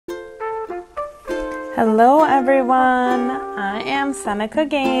Hello everyone, I am Seneca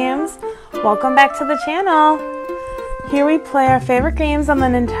Games. Welcome back to the channel. Here we play our favorite games on the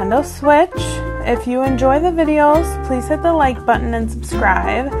Nintendo Switch. If you enjoy the videos, please hit the like button and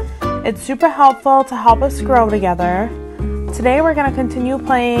subscribe. It's super helpful to help us grow together. Today we're going to continue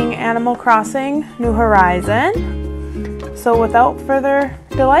playing Animal Crossing New Horizon. So without further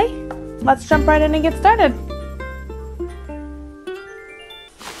delay, let's jump right in and get started.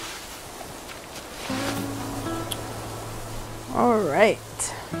 Alright.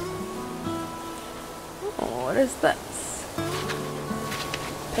 Oh, what is this?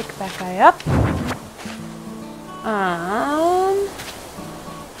 Pick that guy up.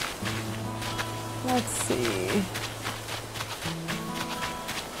 Let's see.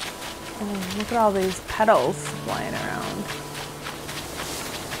 Oh, look at all these petals flying around.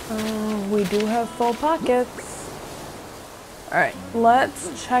 We do have full pockets. Alright,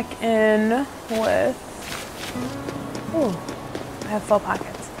 let's check in with... Ooh, I have full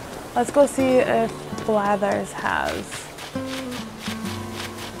pockets. Let's go see if Blathers has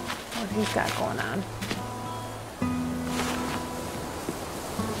what he's got going on.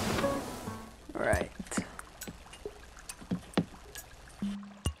 Right.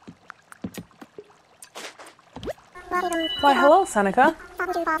 Why, hello, Seneca.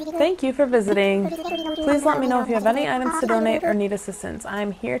 Thank you for visiting. Please let me know if you have any items to donate or need assistance.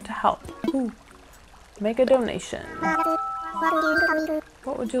 I'm here to help. Ooh. Make a donation.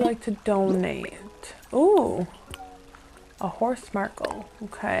 What would you like to donate? Ooh, a horse markle.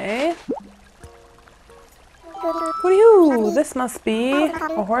 Okay. Woohoo! This must be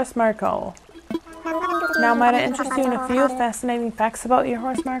a horse markle. Now, might I interest you in a few fascinating facts about your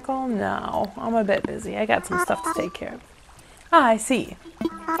horse markle? No, I'm a bit busy. I got some stuff to take care of. Ah, I see.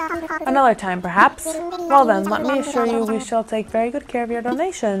 Another time, perhaps. Well then, let me assure you we shall take very good care of your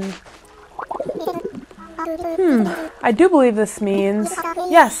donation. I do believe this means...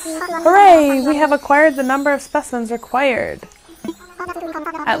 Yes! Hooray! We have acquired the number of specimens required.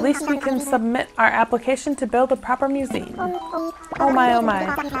 At least we can submit our application to build a proper museum. Oh my, oh my.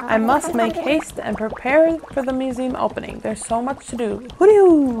 I must make haste and prepare for the museum opening. There's so much to do.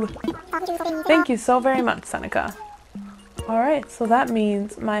 Woo-hoo! Thank you so very much, Seneca. Alright, so that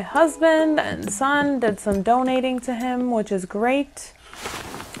means my husband and son did some donating to him, which is great.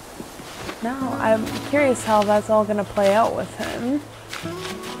 Now, I'm curious how that's all going to play out with him.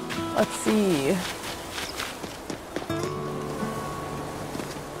 Let's see.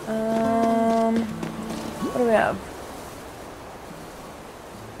 What do we have?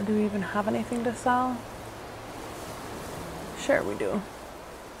 Do we even have anything to sell? Sure we do.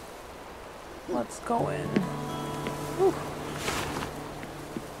 Let's go in. Whew.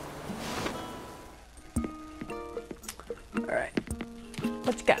 Alright.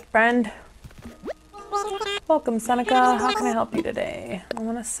 What you got, friend? Welcome, Seneca. How can I help you today? I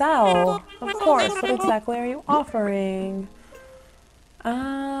want to sell. Of course. What exactly are you offering?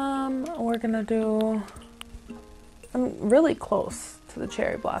 We're gonna do... I'm really close to the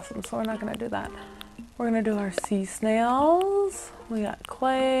cherry blossom, so we're not gonna do that. We're gonna do our sea snails. We got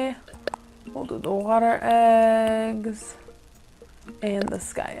clay. We'll do the water eggs. And the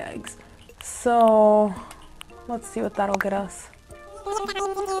sky eggs. So, let's see what that'll get us.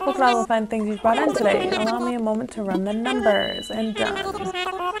 Look at all the fine things you've brought in today. Allow me a moment to run the numbers. And done.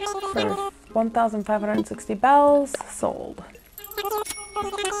 For 1,560 bells, sold.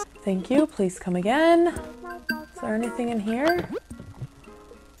 Thank you. Please come again. Is there anything in here?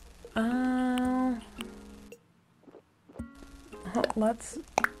 Let's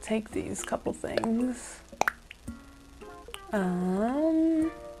take these couple things.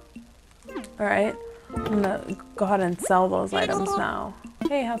 Alright. I'm gonna go ahead and sell those items now.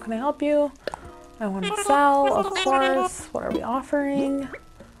 Hey, how can I help you? I want to sell, of course. What are we offering?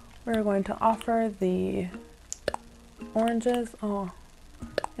 We're going to offer the oranges. Oh,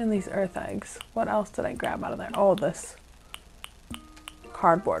 and these earth eggs. What else did I grab out of there? Oh, this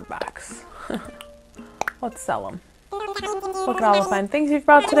cardboard box. Let's sell them. Look at all the fine things you've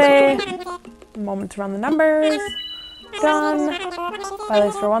brought today. A moment to run the numbers. Done. Buy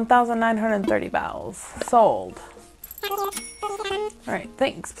these for 1,930 bells. Sold. Alright,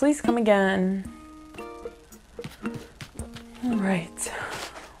 thanks. Please come again. Alright.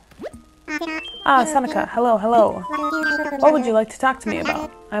 Ah, Seneca. Hello, hello. What would you like to talk to me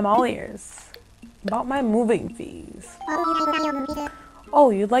about? I'm all ears. About my moving fees.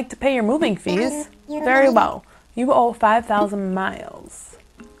 Oh, you'd like to pay your moving fees? Very well. You owe 5,000 miles.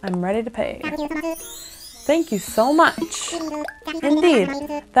 I'm ready to pay. Thank you so much. Indeed,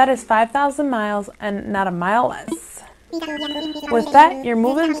 that is 5,000 miles and not a mile less. With that, your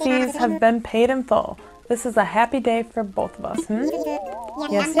moving fees have been paid in full. This is a happy day for both of us, hmm?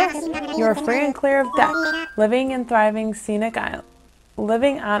 Yes, yes. You are free and clear of debt, living on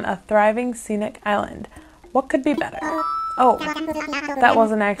a thriving scenic island. What could be better? Oh, that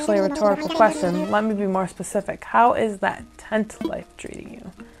wasn't actually a rhetorical question. Let me be more specific. How is that tent life treating you?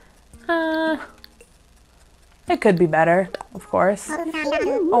 It could be better, of course.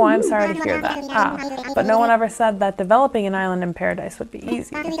 Oh, I'm sorry to hear that. But no one ever said that developing an island in paradise would be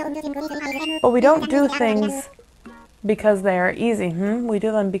easy. But we don't do things because they are easy, We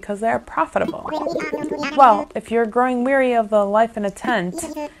do them because they are profitable. Well, if you're growing weary of the life in a tent,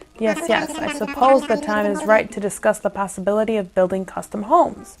 yes, I suppose the time is right to discuss the possibility of building custom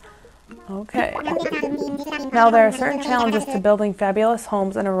homes. Okay. Now there are certain challenges to building fabulous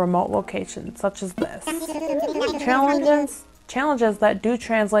homes in a remote location, such as this. Challenges that do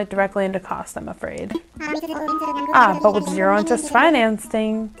translate directly into cost, I'm afraid. But with zero interest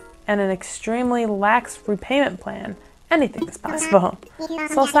financing and an extremely lax repayment plan, anything is possible.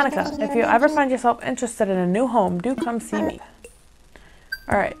 So Seneca, if you ever find yourself interested in a new home, do come see me.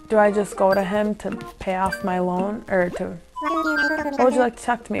 Alright, do I just go to him to pay off my loan, or to... What would you like to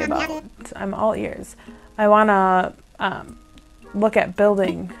talk to me about? I'm all ears. I want to look at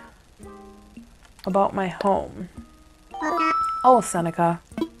building about my home. Oh, Seneca.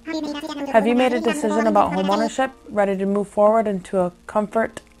 Have you made a decision about homeownership? Ready to move forward into a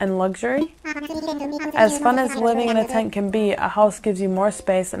comfort and luxury? As fun as living in a tent can be, a house gives you more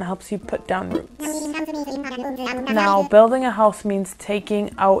space and helps you put down roots. Now, building a house means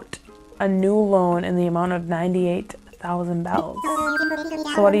taking out a new loan in the amount of 98,000 bells.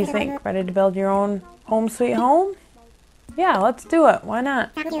 So what do you think? Ready to build your own home sweet home? Yeah, let's do it. Why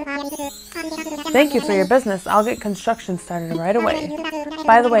not? Thank you for your business. I'll get construction started right away.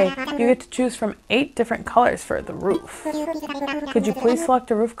 By the way, you get to choose from 8 different colors for the roof. Could you please select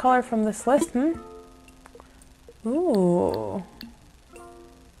a roof color from this list, Ooh.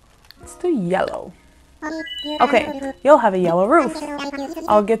 Let's do yellow. Okay, you'll have a yellow roof.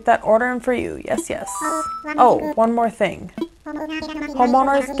 I'll get that order in for you. Yes. Oh, one more thing.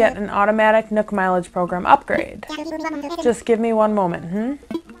 Homeowners get an automatic Nook Mileage program upgrade. Just give me one moment,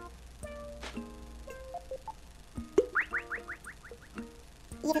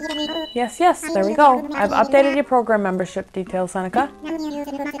 Yes, there we go. I've updated your program membership details, Seneca.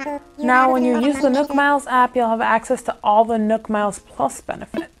 Now, when you use the Nook Miles app, you'll have access to all the Nook Miles Plus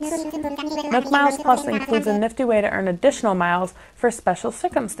benefits. Nook Miles Plus includes a nifty way to earn additional miles for special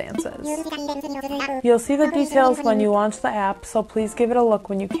circumstances. You'll see the details when you launch the app, so please give it a look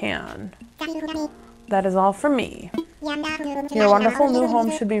when you can. That is all from me. Your wonderful new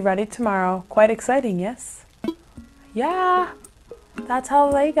home should be ready tomorrow. Quite exciting, yes? Yeah. That's how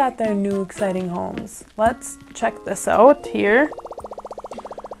they got their new exciting homes. Let's check this out here.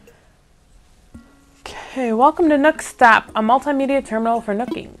 Okay, welcome to Nook Stop, a multimedia terminal for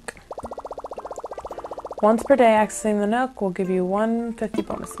nooking. Once per day, accessing the Nook will give you 150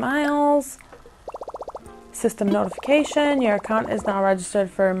 bonus miles. System notification, your account is now registered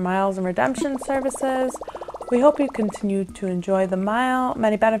for miles and redemption services. We hope you continue to enjoy the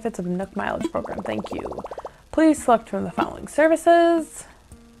many benefits of the Nook Mileage program. Thank you. Please select from the following services.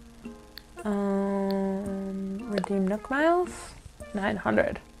 Redeem Nook Miles.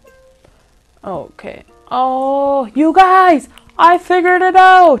 900. Okay. Oh, you guys! I figured it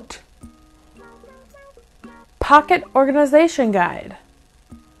out! Pocket Organization Guide.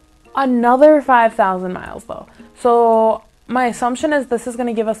 Another 5,000 miles, though. So, my assumption is this is going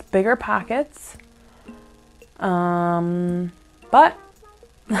to give us bigger pockets. But...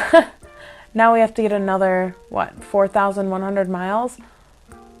 Now we have to get another, 4,100 miles?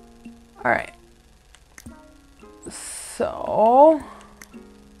 Alright. So...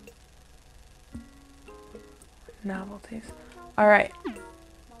 Novelties. Alright.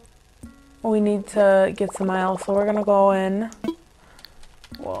 We need to get some miles, so we're gonna go in.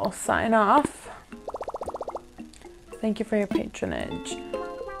 We'll sign off. Thank you for your patronage.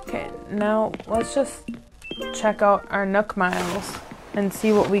 Okay, now let's just check out our Nook Miles and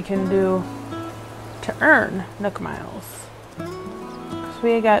see what we can do to earn Nook Miles. Because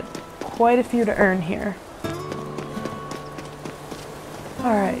we got quite a few to earn here.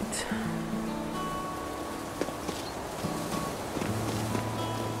 Alright.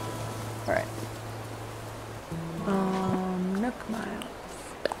 Alright. Nook Miles.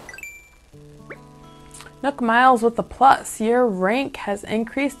 Nook Miles with the plus. Your rank has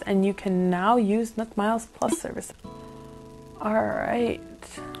increased and you can now use Nook Miles Plus service. Alright.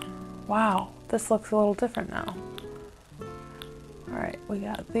 Wow, this looks a little different now. Alright, we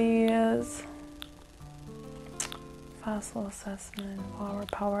got these. Fossil assessment,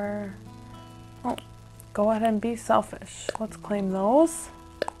 power. Oh, Go ahead and be selfish. Let's claim those.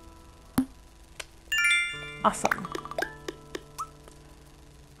 Awesome.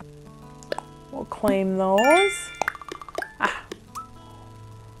 We'll claim those. Ah.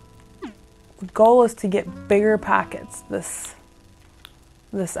 The goal is to get bigger pockets this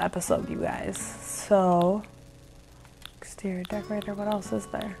episode, you guys. So, exterior decorator, what else is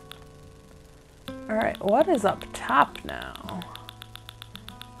there? Alright, what is up top now?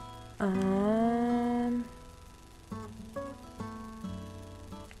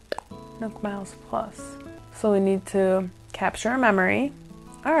 Nook Miles Plus. So we need to capture a memory.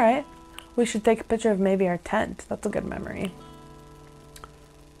 Alright. We should take a picture of maybe our tent. That's a good memory.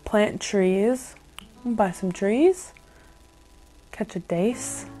 Plant trees. Buy some trees. Catch a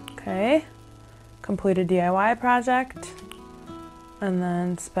dace. Okay. Complete a DIY project. And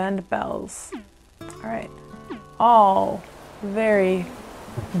then spend bells. Alright. All very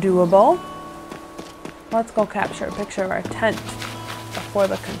doable. Let's go capture a picture of our tent before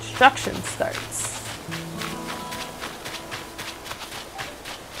the construction starts.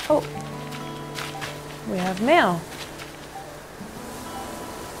 Oh, we have mail.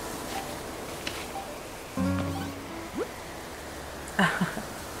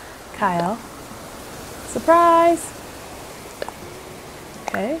 Kyle. Surprise!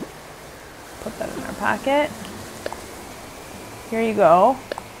 Okay, put that in our pocket. Here you go,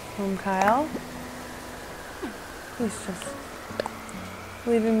 from Kyle. He's just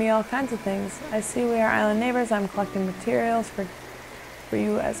leaving me all kinds of things. I see we are island neighbors. I'm collecting materials for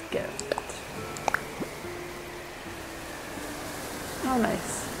you as a gift. Oh,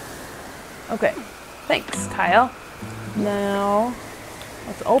 nice. Okay, thanks, Kyle. Now,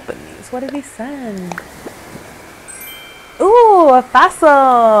 let's open these. What did he send? Ooh, a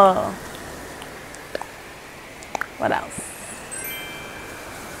fossil! What else?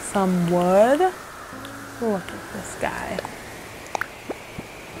 Some wood. Look at this guy.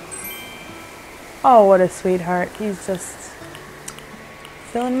 Oh, what a sweetheart. He's just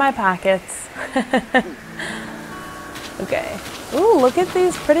filling my pockets. Okay. Ooh, look at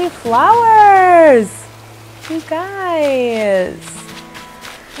these pretty flowers! You guys!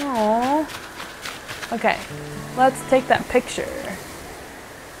 Aww. Okay, let's take that picture.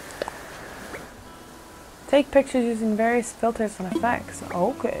 Take pictures using various filters and effects.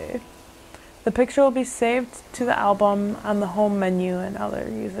 Okay. The picture will be saved to the album on the home menu and other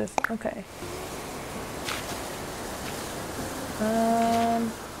users. Okay.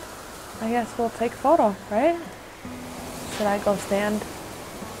 I guess we'll take a photo, right? Should I go stand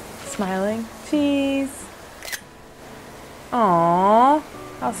smiling? Cheese. Aww,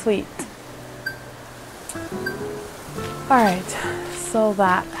 how sweet. Alright, so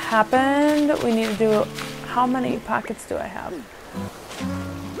that happened. We need to do, how many pockets do I have?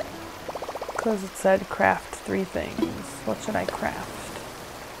 Because it said craft 3 things. What should I craft?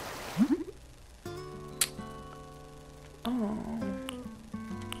 Oh.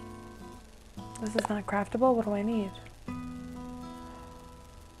 This is not craftable? What do I need?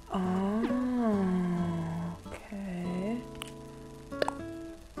 Oh, okay.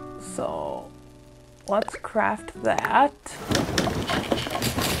 So, let's craft that.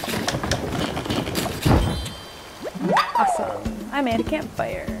 Awesome. I made a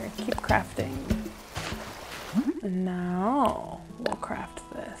campfire. Keep crafting. And now, we'll craft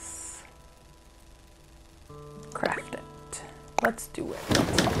this. Craft it. Let's do it.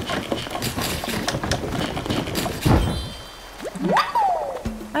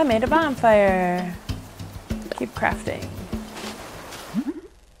 I made a bonfire. Keep crafting.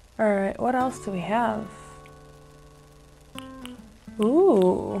 Alright, what else do we have?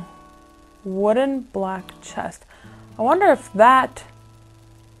 Ooh. Wooden black chest. I wonder if that...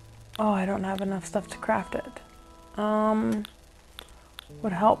 Oh, I don't have enough stuff to craft it.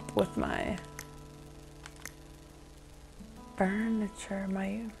 Would help with my furniture,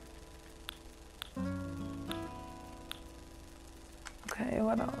 Okay,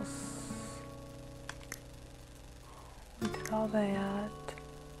 what else? We did all that.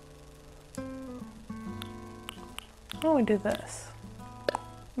 Why don't we do this?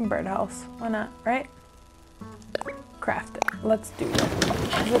 Birdhouse. Why not, right? Craft it. Let's do it.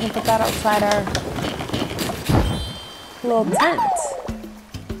 We can put that outside our little tent.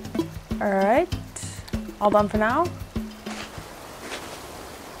 Alright. All done for now?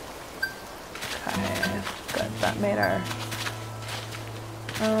 Okay, good. That made our...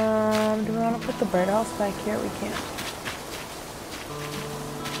 do we want to put the birdhouse back here? We can't.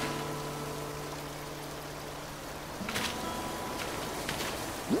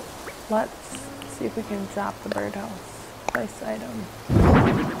 Let's see if we can drop the birdhouse. Place item.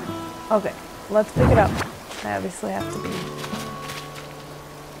 Okay, let's pick it up. I obviously have to be.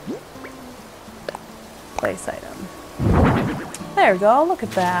 Place item. There we go, look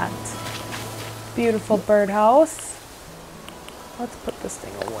at that. Beautiful birdhouse. Let's put this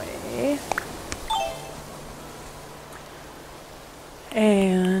thing away.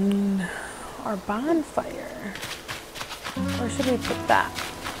 And our bonfire. Where should we put that?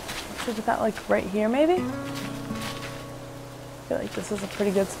 Should we put that like right here maybe? I feel like this is a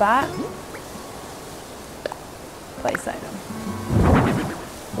pretty good spot. Place item.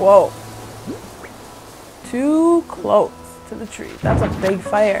 Whoa. Too close to the tree. That's a big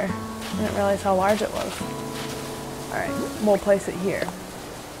fire. I didn't realize how large it was. Alright, we'll place it here.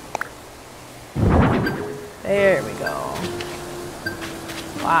 There we go.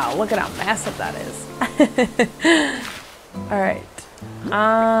 Wow, look at how massive that is. Alright.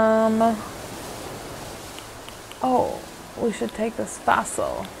 Oh, we should take this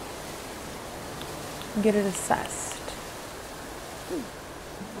fossil and get it assessed.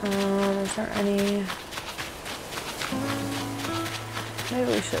 Is there any...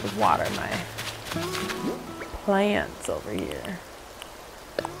 Maybe we should water my plants over here.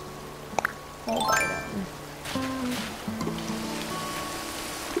 Hold item.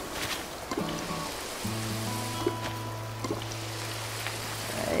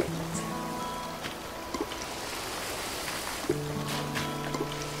 Right.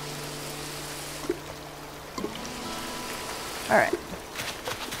 Alright.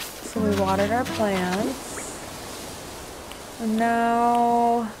 So we watered our plants. And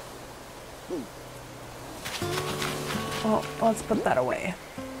now, well, let's put that away.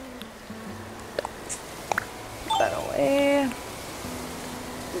 Put that away.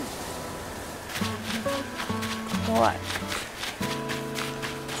 Collect.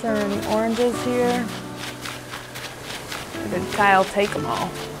 Is there any oranges here? Or did Kyle take them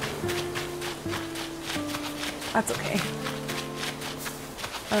all? That's okay.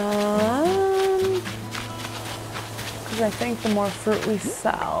 I think the more fruit we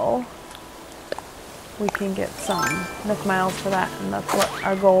sell, we can get some Nook Miles for that, and that's what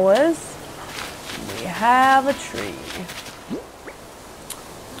our goal is. We have a tree.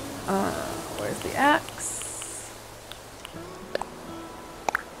 Where's the axe?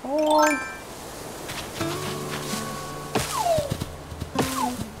 Hold.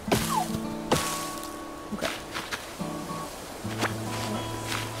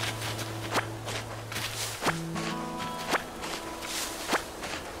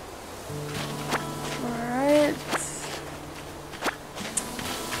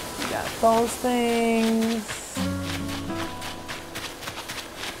 Those things.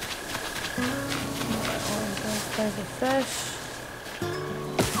 There's a fish.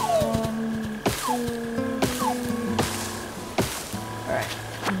 1, 2, 3. Alright.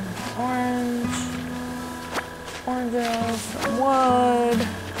 Orange. Oranges. Some wood.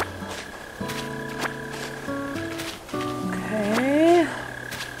 Okay.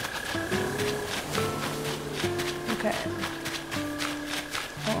 Okay.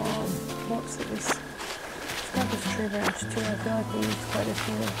 Let's grab this tree branch too. I feel like we used quite a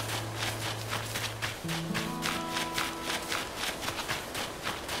few.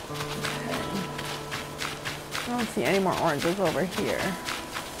 Okay. I don't see any more oranges over here.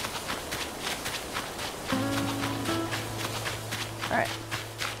 Alright.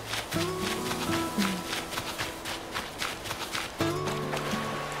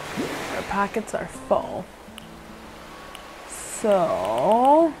 Our pockets are full.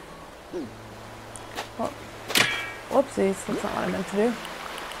 So... Oh, whoopsies, that's not what I meant to do.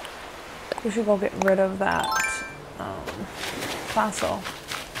 We should go get rid of that fossil.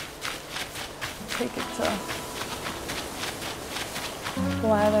 Take it to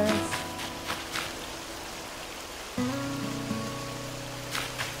Blathers.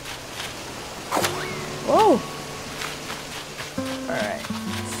 Whoa! Alright.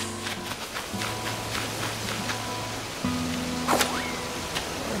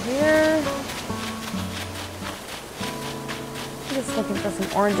 Here. I'm just looking for some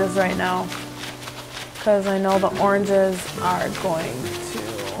oranges right now, because I know the oranges are going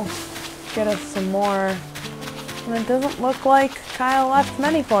to get us some more, and it doesn't look like Kyle left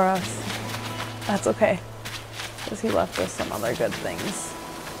many for us. That's okay, because he left us some other good things.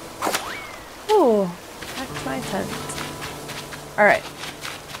 Ooh, back to my tent. Alright,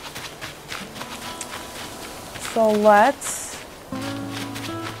 so let's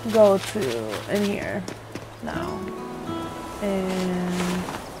go to in here now. And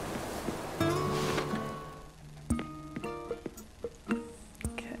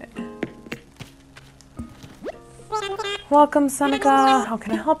okay. Welcome, Seneca. How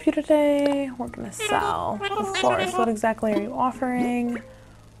can I help you today? We're gonna sell. Of course. What exactly are you offering?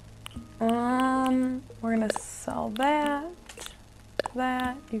 We're gonna sell that.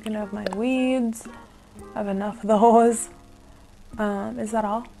 That. You can have my weeds. I have enough of those. Is that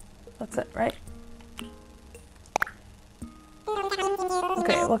all? That's it, right?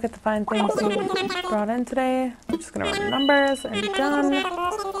 Okay, look at the fine things you brought in today. We're just gonna run the numbers and done.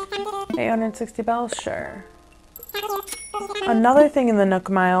 860 bells, sure. Another thing in the Nook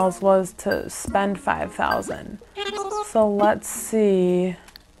Miles was to spend 5,000. So let's see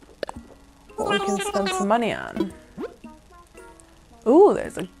what we can spend some money on. Ooh,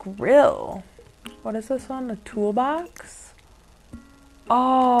 there's a grill. What is this one? A toolbox?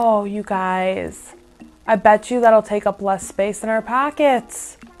 Oh, you guys. I bet you that'll take up less space in our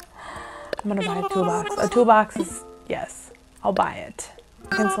pockets. I'm gonna buy a toolbox. A toolbox is, yes, I'll buy it.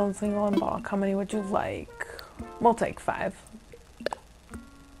 Pencil, single, and bulk. How many would you like? We'll take 5.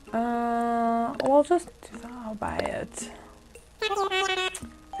 We'll just do that. I'll buy it.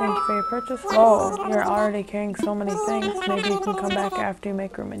 Thank you for your purchase. Whoa, you're already carrying so many things. Maybe you can come back after you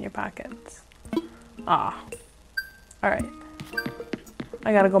make room in your pockets. Ah. Alright.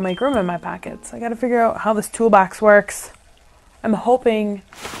 I gotta go make room in my pockets. I gotta figure out how this toolbox works. I'm hoping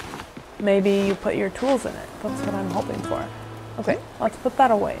maybe you put your tools in it. That's what I'm hoping for. Okay, let's put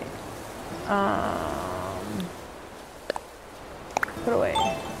that away. Put away.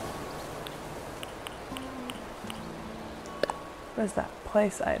 What is that?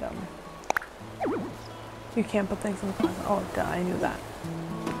 Place item. You can't put things in the closet. Oh, duh, I knew that.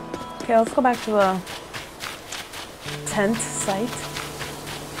 Okay, let's go back to the tent site.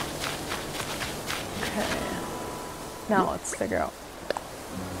 Okay. Now let's figure out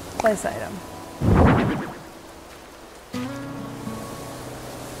place item.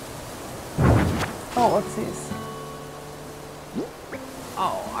 Oh, what's these?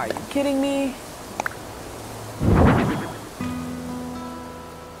 Oh, are you kidding me?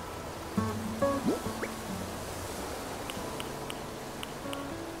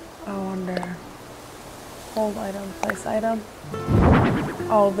 I wonder. Hold item, place item.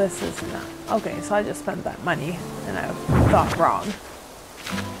 Oh, this is not. Okay, so I just spent that money and I thought wrong.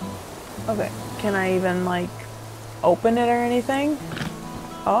 Okay, can I even like open it or anything?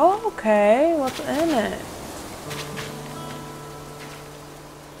 Oh, okay, what's in it?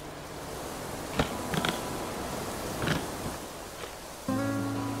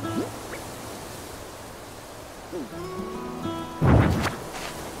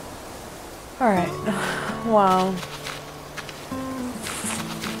 Alright, wow.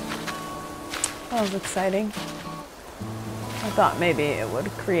 That was exciting. I thought maybe it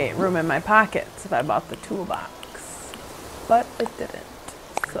would create room in my pockets if I bought the toolbox, but it didn't.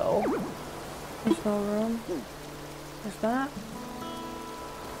 So, there's no room. There's that.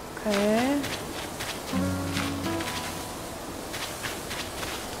 Okay.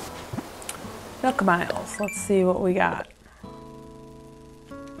 Nook Miles. Let's see what we got.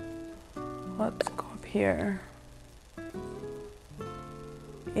 Let's go up here.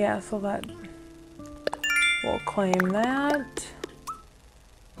 Yeah, so that we'll claim that.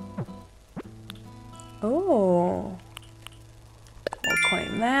 Oh. We'll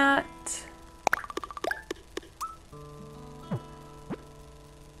claim that.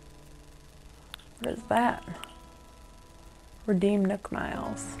 What is that? Redeem Nook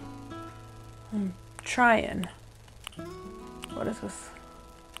Miles. I'm trying. What is this?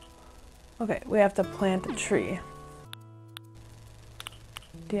 Okay, we have to plant a tree.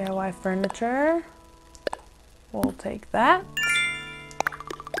 DIY furniture. We'll take that.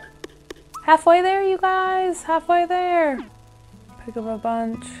 Halfway there, you guys! Halfway there! Pick up a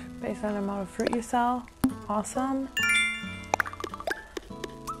bunch based on the amount of fruit you sell. Awesome.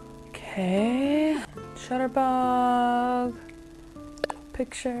 Okay. Shutterbug.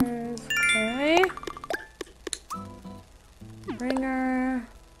 Pictures. Okay. Ringer.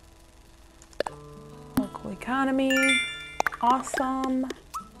 Local economy. Awesome.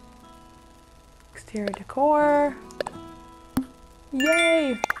 Exterior decor.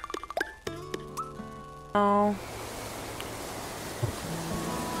 Yay! Oh.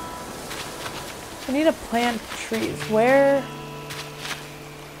 We need to plant trees. Where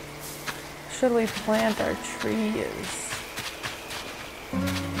should we plant our trees?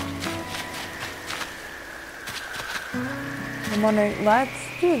 I'm wondering, let's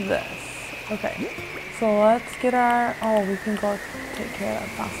do this. Okay, so let's get our, oh, we can go take care of that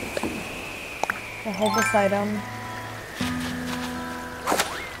fossil too. We'll hold this item.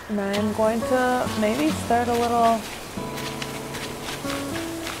 And I'm going to maybe start a little,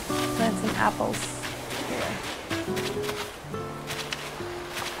 plant some apples here.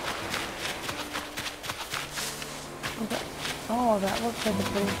 Okay. Oh, that looks like a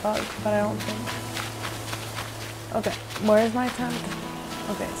pretty bug, but I don't think. Okay, where's my tent?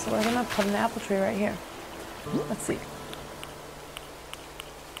 Okay, so we're gonna put an apple tree right here. Let's see.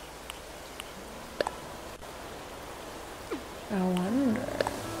 I wonder.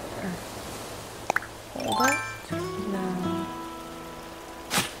 Hold it. No.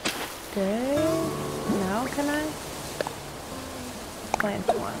 Now can I? Plant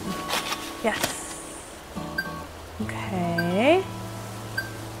one. Yes. Okay.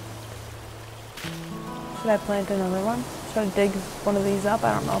 Should I plant another one? Should I dig one of these up?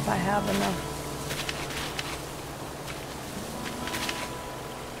 I don't know if I have enough.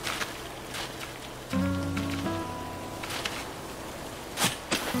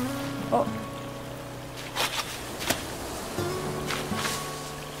 Oh.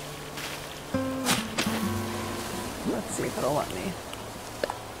 Let's see if it'll let me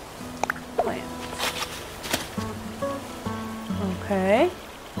plant. Okay.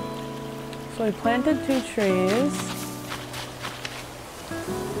 So we planted 2 trees.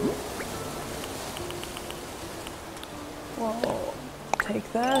 We'll take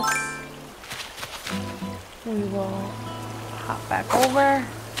this. We will hop back over.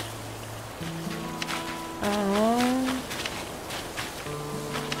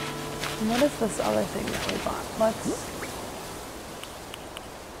 What is this other thing that we bought?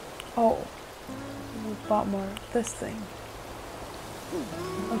 Oh, we bought more of this thing.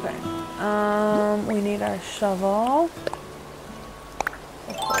 Okay. We need our shovel.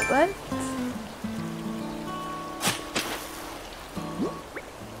 We'll hold it.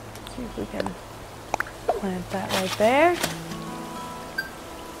 See if we can plant that right there.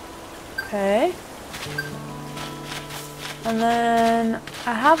 Okay. And then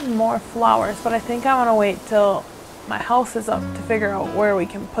I have more flowers, but I think I want to wait till my house is up to figure out where we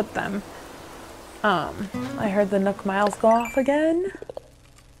can put them. I heard the Nook Miles go off again.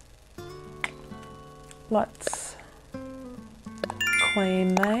 Let's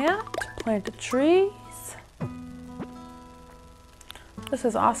claim that. Plant the trees. This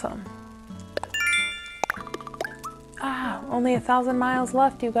is awesome. Ah, only 1,000 miles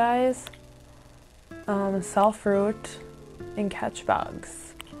left, you guys. Sell fruit and catch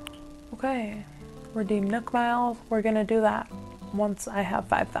bugs. Okay, redeem Nook Miles. We're gonna do that once I have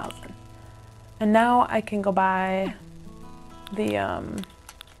 5,000. And now I can go buy the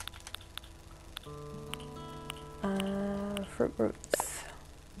fruit roots.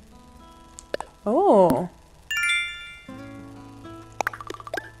 Oh.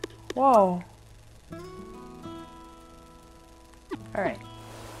 Whoa. Alright.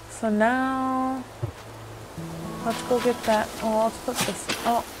 So now let's go get that. Oh, let's put this.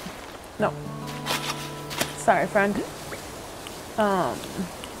 Oh, no. Sorry, friend.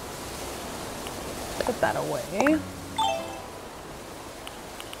 Put that away.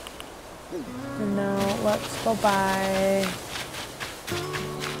 And now let's go buy.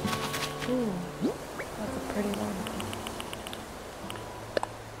 Ooh, that's a pretty one.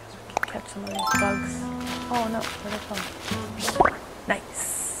 Guess we can catch some of these bugs. Oh no, where'd it go?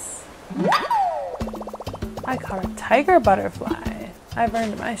 Nice. I caught a tiger butterfly. I've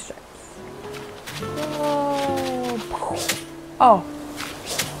earned my stripes. Whoa. Oh.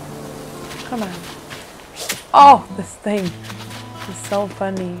 Come on. Oh, this thing is so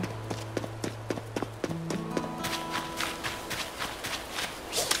funny.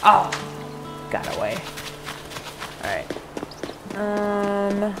 Oh, got away. Alright.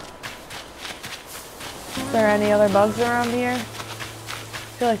 Is there any other bugs around here? I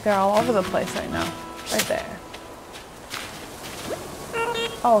feel like they're all over the place right now. Right there.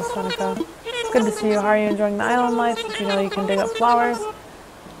 Oh, Seneca. It's good to see you. How are you enjoying the island life? Did you know you can dig up flowers?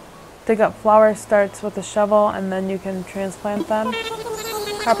 Dig up flowers starts with a shovel and then you can transplant them.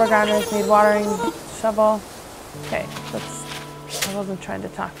 Copper grinders need watering shovel. Okay, I wasn't trying to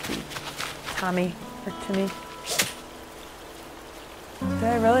talk to you, Tommy, or Timmy. Did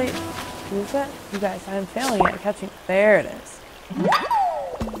I really use it? You guys, I am failing at catching. There it is.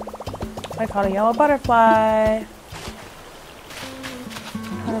 I caught a yellow butterfly.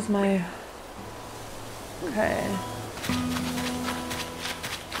 How does my... Okay.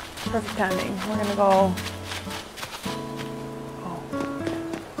 Perfect timing. We're gonna go... Oh.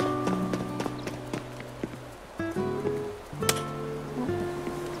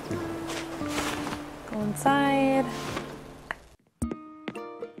 Go inside.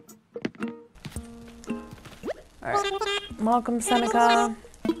 Alright. Welcome, Seneca.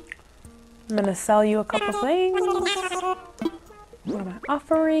 I'm gonna sell you a couple things. What am I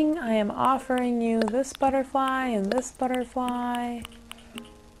offering? I am offering you this butterfly and this butterfly.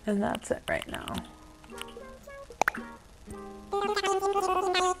 And that's it right now.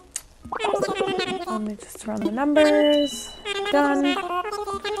 Let me just run the numbers. Done.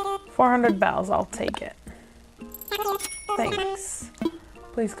 400 bells, I'll take it. Thanks.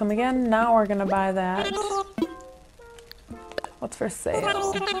 Please come again. Now we're gonna buy that. What's for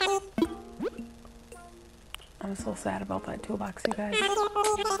sale? I'm so sad about that toolbox, you guys.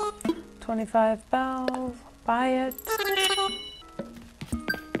 25 bells. Buy it.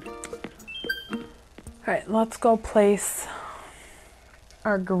 Alright, let's go place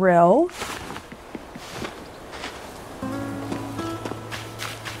our grill.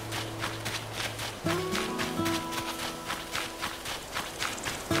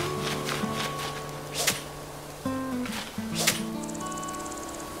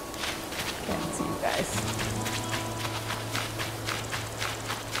 Can't see you guys.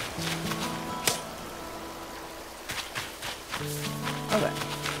 Okay.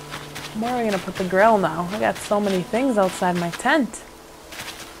 Where are we gonna put the grill now? I got so many things outside my tent.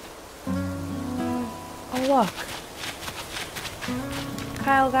 Oh look.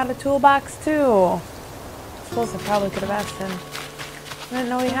 Kyle got a toolbox too. I suppose I probably could have asked him. I didn't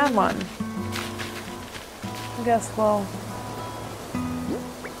know he had one. I guess we'll...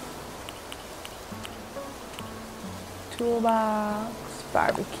 Toolbox,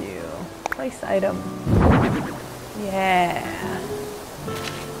 barbecue, place item. Yeah.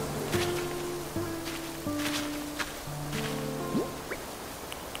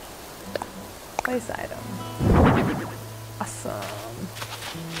 Place item. Awesome.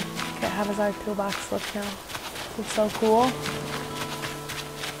 Okay, how does our toolbox look now? Looks so cool.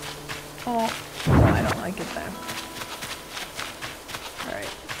 Oh, no, I don't like it there. Alright.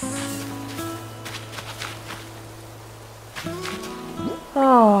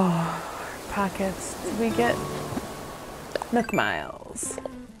 Oh, pockets. Did we get Nook Miles?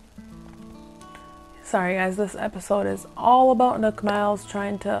 Sorry guys, this episode is all about Nook Miles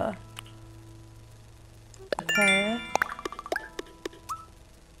trying to... Okay.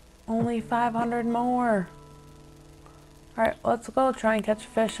 Only 500 more. Alright, let's go try and catch a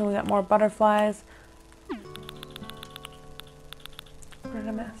fish, and we got more butterflies. What did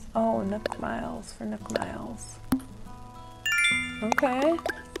I miss? Oh, Nook Miles for Nook Miles. Okay.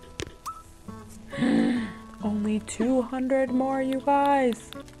 Only 200 more, you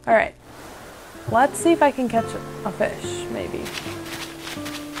guys. Alright. Let's see if I can catch a fish, maybe.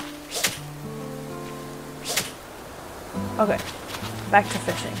 Okay. Back to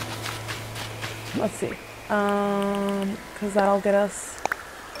fishing. Let's see. Because that'll get us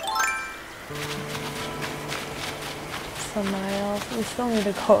some miles. We still need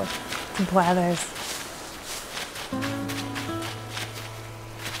to go to Blathers.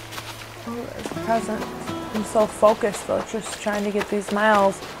 Oh, there's a present. I'm so focused though, just trying to get these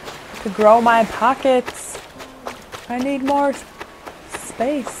miles to grow my pockets. I need more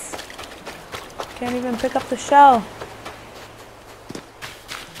space. Can't even pick up the shell.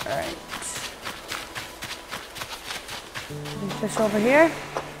 Alright. Fish over here.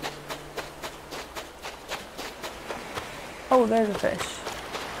 Oh, there's a fish.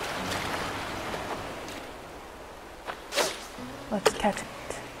 Let's catch it.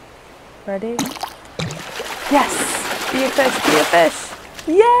 Ready? Yes! Be a fish, be a fish!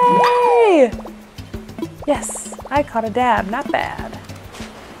 Yay! Yes, I caught a dab, not bad.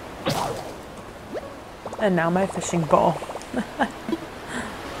 And now my fishing pole.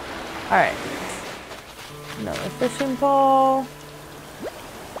 Alright. Another fishing pole.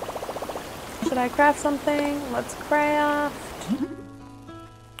 Should I craft something? Let's craft.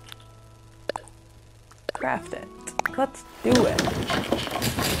 Craft it. Let's do it.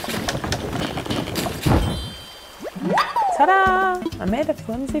 Ta-da! I made a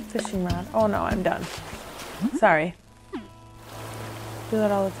flimsy fishing rod. Oh no, I'm done. Sorry. Do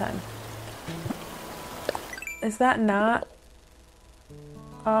that all the time. Is that not...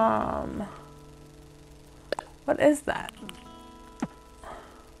 What is that?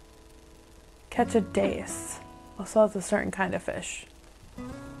 Catch a dace. Oh, so it's a certain kind of fish.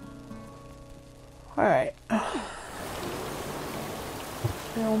 Alright.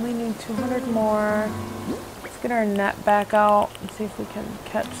 We only need 200 more. Let's get our net back out and see if we can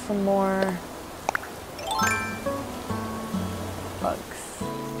catch some more bugs.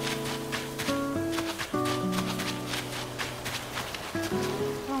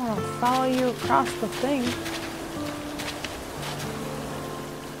 Oh, I'll follow you across the thing.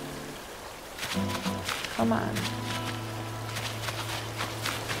 Come on.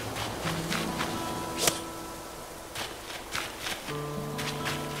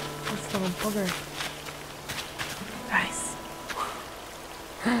 This little booger. Nice.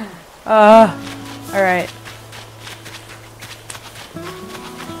 Alright.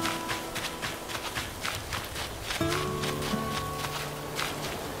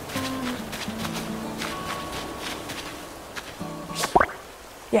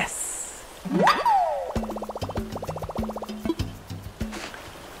 Yes.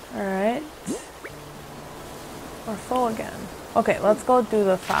 Alright. We're full again. Okay, let's go do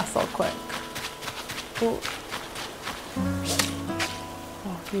the fossil quick. Ooh.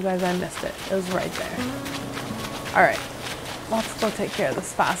 Oh, you guys, I missed it. It was right there. Alright. Let's go take care of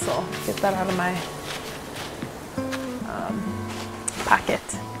this fossil. Get that out of my pocket.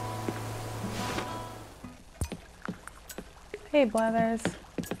 Hey, Blathers.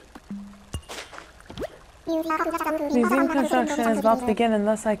 Museum construction is about to begin, and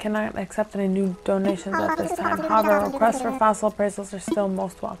thus I cannot accept any new donations at this time. However, requests for fossil appraisals are still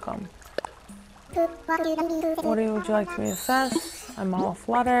most welcome. What would you like me to assess? I'm all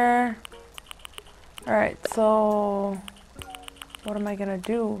aflutter. Alright, so what am I gonna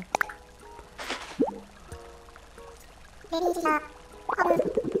do?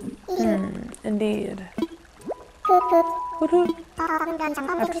 Indeed.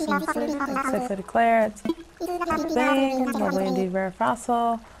 After some safely declare it's thing, lovely indeed rare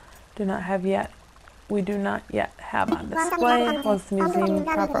fossil. We do not yet have on display. Once the museum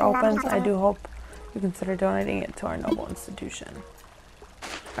proper opens, I do hope you consider donating it to our noble institution.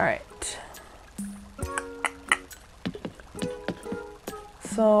 Alright.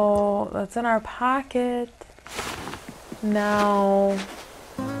 So that's in our pocket. Now,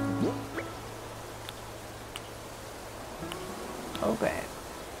 okay.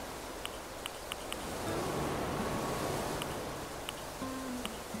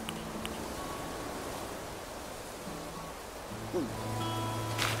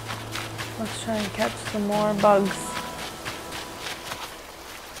 Let's try and catch some more bugs.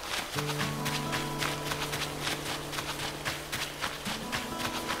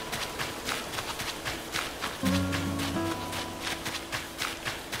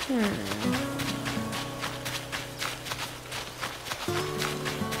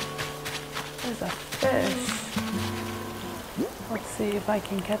 There's a fish. Let's see if I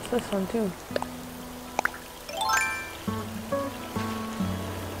can catch this one too.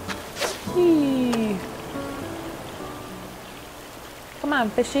 Eee. Come on,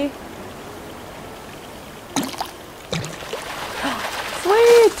 fishy.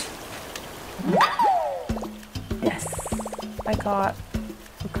 Sweet! Yes, I caught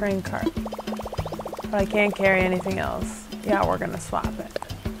a crane carp, but I can't carry anything else. Yeah, we're gonna swap it.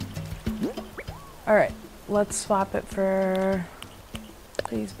 Alright, let's swap it for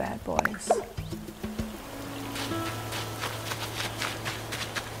these bad boys.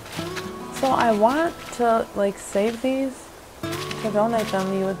 So I want to like save these to donate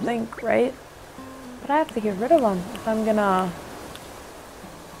them, you would think, right? But I have to get rid of them if I'm gonna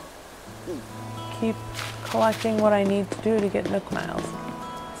keep collecting what I need to do to get Nook Miles.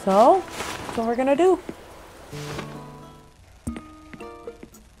 So, that's what we're gonna do.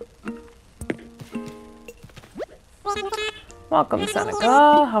 Welcome,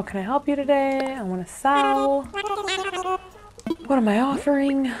 Seneca. How can I help you today? I want to sell. What am I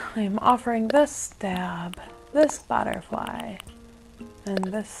offering? I am offering this stab, this butterfly, and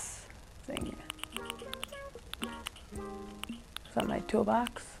this thing. Is that my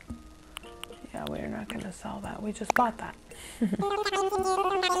toolbox? Yeah, we're not going to sell that. We just bought that.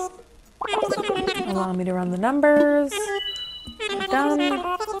 Allow me to run the numbers. We're done.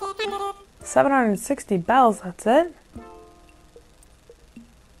 760 bells, that's it? I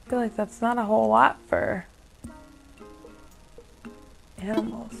feel like that's not a whole lot for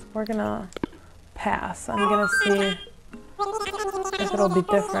animals. We're gonna pass. I'm gonna see if it'll be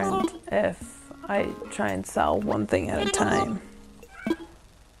different if I try and sell one thing at a time.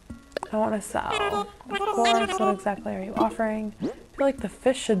 I want to sell. Of course, what exactly are you offering? I feel like the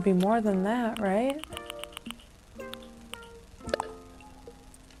fish should be more than that, right?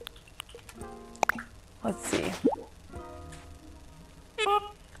 Let's see.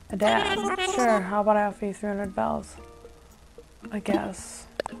 A dab. Sure, how about I offer you 300 bells? I guess.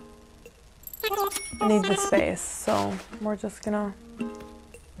 I need the space, so we're just gonna...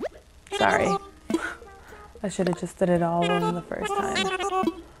 Sorry. I should have just did it all in the first time.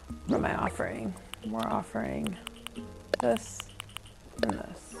 What am I offering? We're offering this and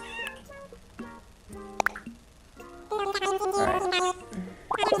this. Alright.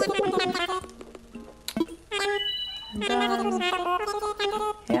 Done.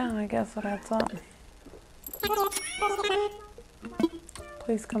 Yeah, I guess that adds up.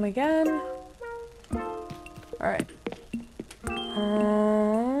 Please come again. Alright.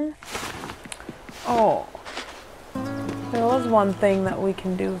 Oh. There was one thing that we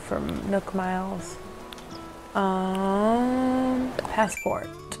can do for Nook Miles. Passport.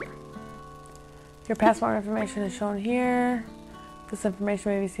 Your passport information is shown here. This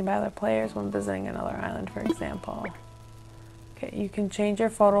information may be seen by other players when visiting another island, for example. Okay, you can change your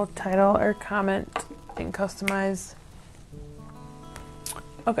photo, title, or comment and customize.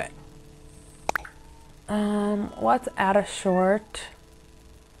 Okay. Let's add a short.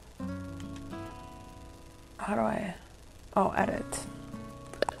 How do I? Oh, edit.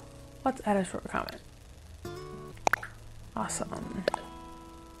 Let's add a short comment. Awesome.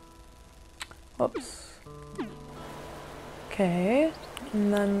 Whoops. Okay,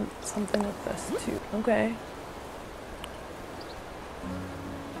 and then something with this too. Okay.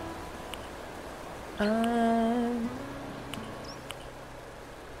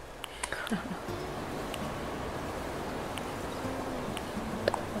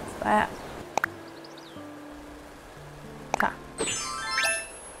 What's that? Ta.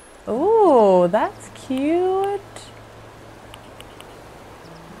 Ooh, that's cute.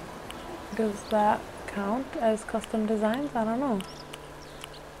 Does that count as custom designs? I don't know.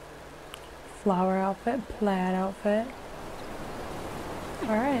 Flower outfit, plaid outfit.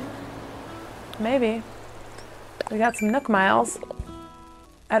 Alright. Maybe. We got some Nook Miles.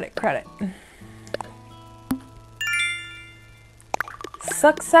 Edit credit.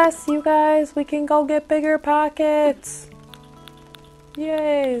 Success, you guys! We can go get bigger pockets!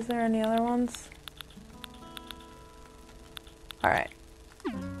 Yay! Is there any other ones? Alright.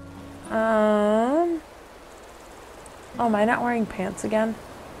 Oh, am I not wearing pants again?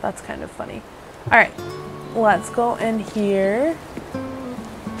 That's kind of funny. Alright, let's go in here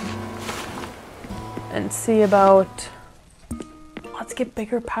and see about... Let's get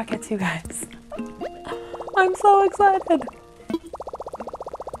bigger pockets, you guys. I'm so excited.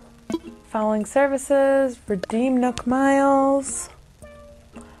 Following services, redeem Nook Miles.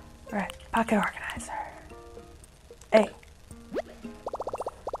 Alright, pocket organizer. A.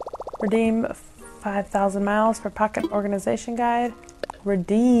 Redeem 5,000 miles for pocket organization guide.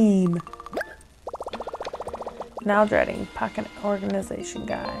 Redeem. Now dreading pocket organization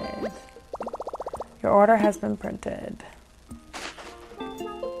guide. Your order has been printed.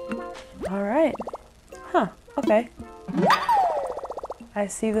 Alright. Huh, okay. I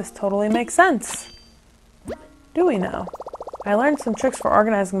see this totally makes sense. Do we now? I learned some tricks for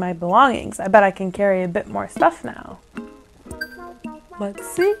organizing my belongings. I bet I can carry a bit more stuff now. Let's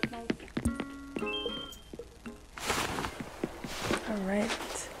see.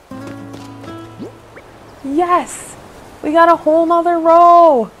 Alright. Yes! We got a whole nother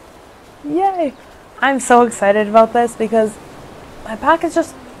row! Yay! I'm so excited about this because my pockets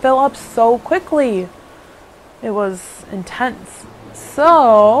just fill up so quickly. It was intense.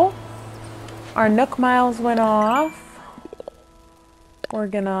 So, our Nook Miles went off. We're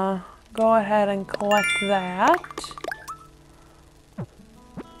gonna go ahead and collect that.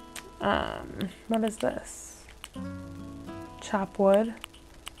 What is this? Chop wood.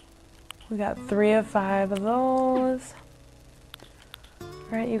 We got 3 of 5 of those.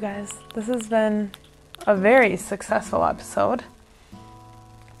 Alright, you guys, this has been a very successful episode.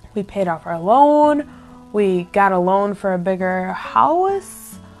 We paid off our loan. We got a loan for a bigger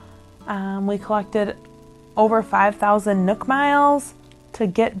house. We collected over 5,000 Nook Miles to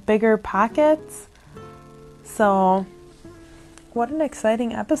get bigger pockets. So, what an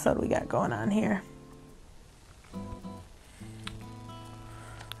exciting episode we got going on here.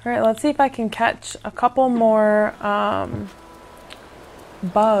 Alright, let's see if I can catch a couple more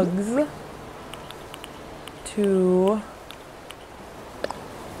bugs to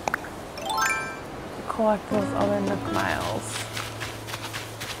collect those other Nook Miles.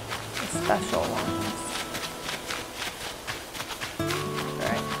 The special ones.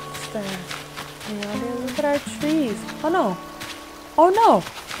 Alright, just there. You know, look at our trees. Oh no. Oh no!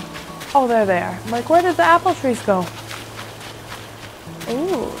 Oh, there they are. I'm like, where did the apple trees go?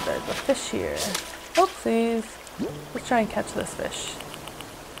 Ooh, there's a fish here. Oopsies. Let's try and catch this fish.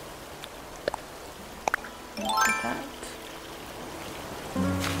 Look at that.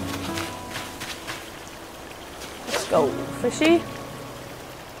 Let's go, fishy.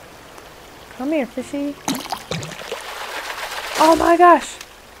 Come here, fishy. Oh my gosh!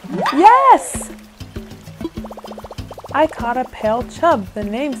 Yes! I caught a pale chub. The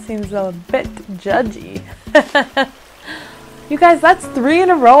name seems a bit judgy. You guys, that's 3 in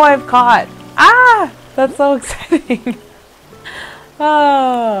a row I've caught. Ah! That's so exciting.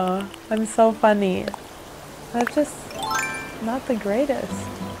 Oh, I'm so funny. That's just not the greatest.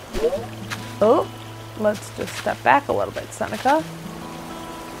 Oh, let's just step back a little bit, Seneca.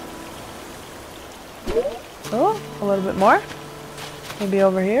 Oh, a little bit more. Maybe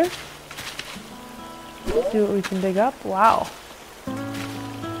over here. See what we can dig up. Wow.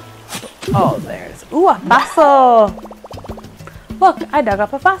 Oh, there's... Ooh, a basso! Look, I dug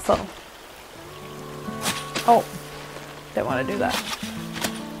up a fossil. Oh, didn't want to do that.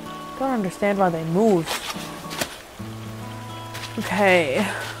 Don't understand why they move. Okay.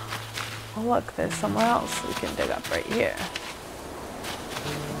 Oh look, there's somewhere else we can dig up right here.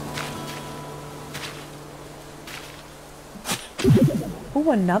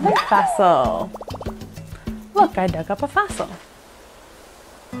 Ooh, another fossil. Look, I dug up a fossil.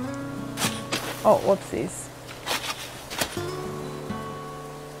 Oh, whoopsies.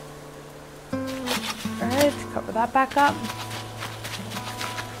 Alright, cover that back up.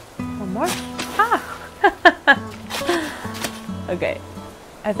 One more. Ah! Okay,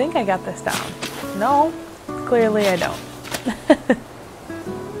 I think I got this down. No, clearly I don't.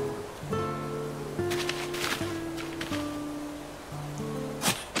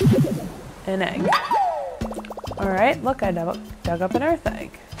 An egg. Alright, look, I dug up an earth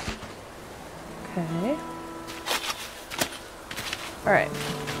egg. Okay. Alright.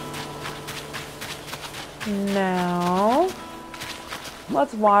 Now,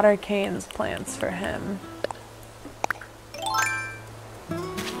 let's water Cain's plants for him.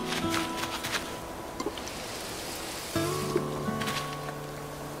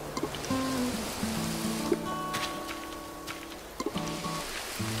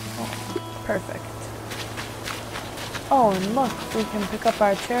 Perfect. Oh, and look, we can pick up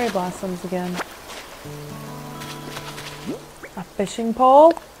our cherry blossoms again. A fishing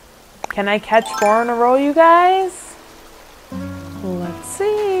pole? Can I catch 4 in a row, you guys? Let's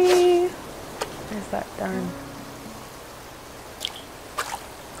see. Where's that darn...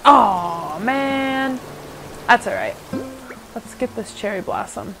 Oh, man. That's alright. Let's get this cherry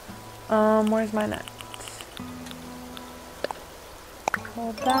blossom. Where's my net?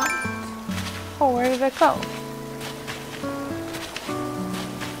 Hold that. Oh, where did it go?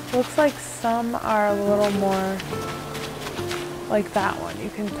 Looks like some are a little more like that one. You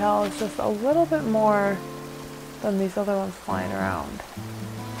can tell it's just a little bit more than these other ones flying around.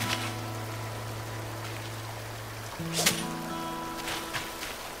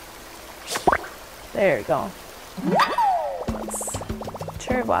 There you go. Let's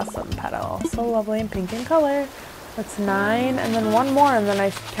cherry blossom petal. So lovely and pink in color. That's 9, and then one more, and then I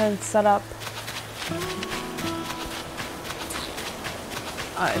can set up.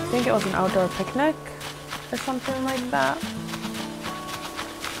 I think it was an outdoor picnic or something like that.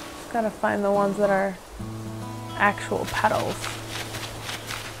 Just gotta find the ones that are actual petals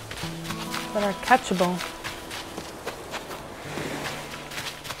that are catchable.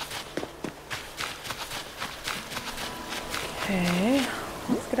 Okay,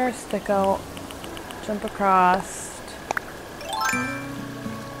 let's get our stick out, jump across.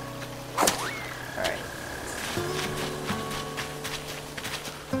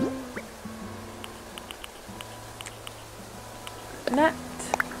 Net.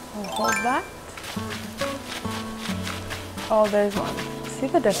 We'll hold that. Oh, there's one. See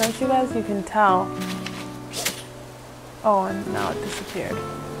the difference, you guys? You can tell. Oh, and now it disappeared.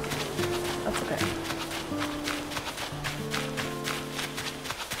 That's okay.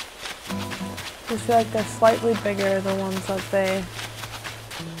 Just feel like they're slightly bigger, the ones that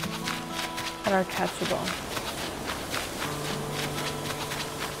are catchable.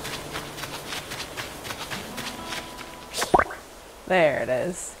 There it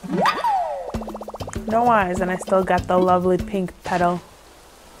is. No eyes, and I still got the lovely pink petal.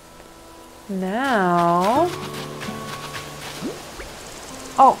 Now...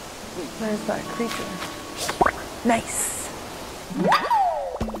 Oh, there's that creature. Nice!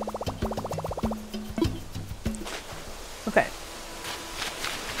 Okay.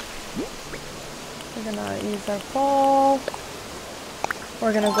 We're gonna use our pole.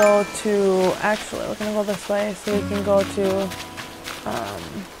 We're gonna go to... Actually, we're gonna go this way so we can go to...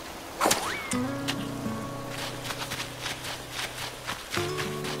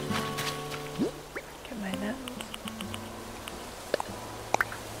 Get my net.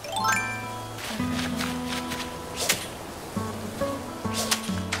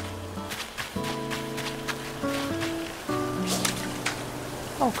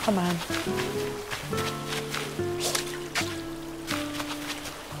 Oh, come on.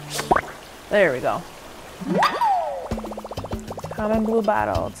 There we go. Common blue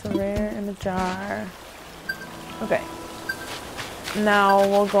bottle. It's a rare in a jar. Okay. Now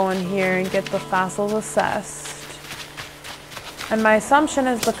we'll go in here and get the fossils assessed. And my assumption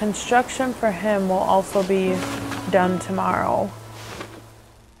is the construction for him will also be done tomorrow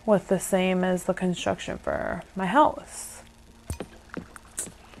with the same as the construction for my house.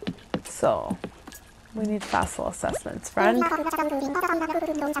 So, we need fossil assessments, friend.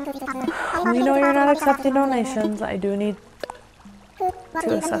 We know you're not accepting donations. I do need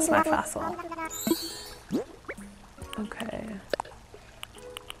to assess my fossil. Okay.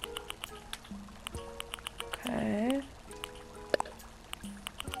 Okay.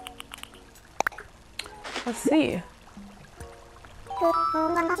 Let's see.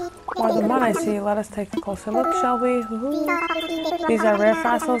 More than one I see. Let us take a closer look, shall we? These are rare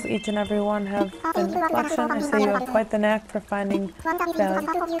fossils. Each and every one have been a collection. I say you have quite the knack for finding value.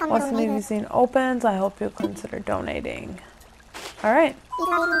 Once the museum opens, I hope you'll consider donating. Alright.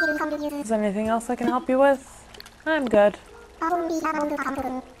 Is there anything else I can help you with? I'm good.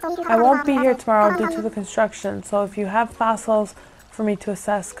 I won't be here tomorrow due to the construction, so if you have fossils for me to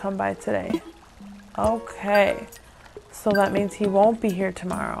assess, come by today. Okay. So that means he won't be here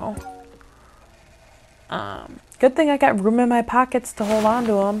tomorrow. Good thing I got room in my pockets to hold on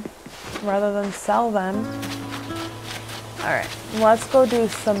to them rather than sell them. Alright, let's go do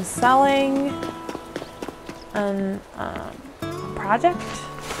some selling and project.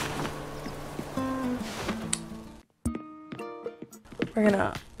 We're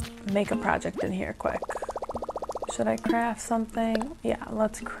gonna make a project in here quick. Should I craft something? Yeah,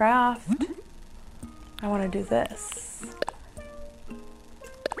 let's craft. I want to do this.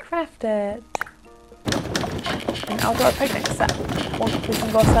 Craft it. An outdoor picnic set. Well, we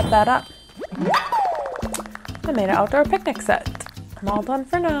can go set that up. I made an outdoor picnic set. I'm all done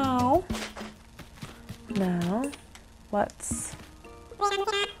for now. Now, let's...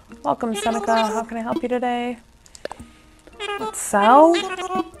 Welcome, Seneca. How can I help you today? Let's sell.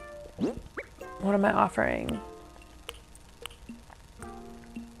 What am I offering?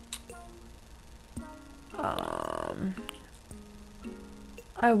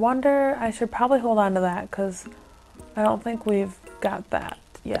 I wonder, I should probably hold on to that because I don't think we've got that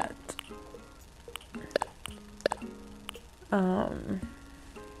yet.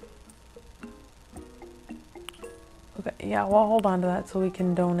 Okay, yeah, we'll hold on to that so we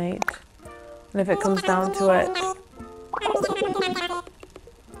can donate. And if it comes down to it,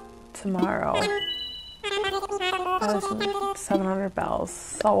 tomorrow. 700 bells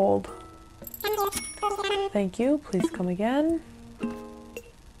sold. Thank you. Please come again.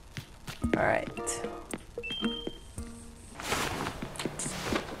 All right.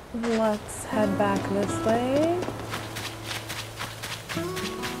 Let's head back this way.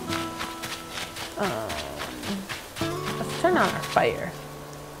 Let's turn on our fire.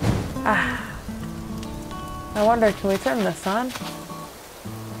 I wonder, can we turn this on?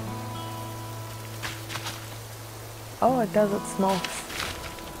 Oh, it does, it smokes.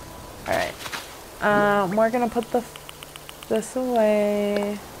 Alright. We're gonna put this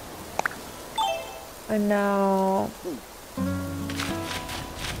away. And now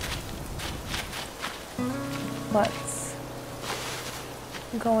let's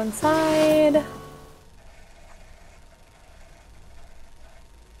go inside.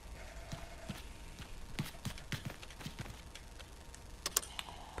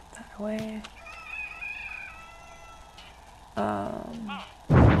 Put that away.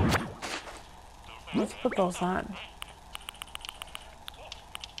 Let's put those on.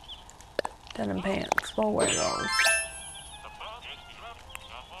 Denim pants, we'll wear those.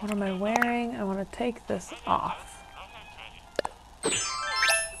 What am I wearing? I want to take this off.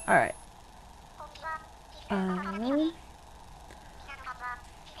 Alright.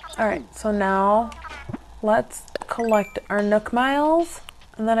 Alright, so now let's collect our Nook Miles.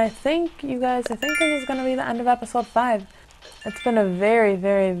 And then I think, you guys, I think this is going to be the end of episode 5. It's been a very,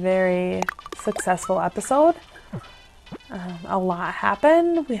 very, very successful episode. A lot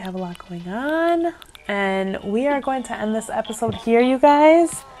happened. We have a lot going on. And we are going to end this episode here, you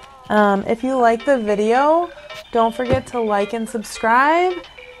guys. If you like the video, don't forget to like and subscribe.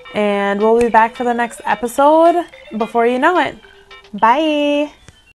 And we'll be back for the next episode before you know it. Bye!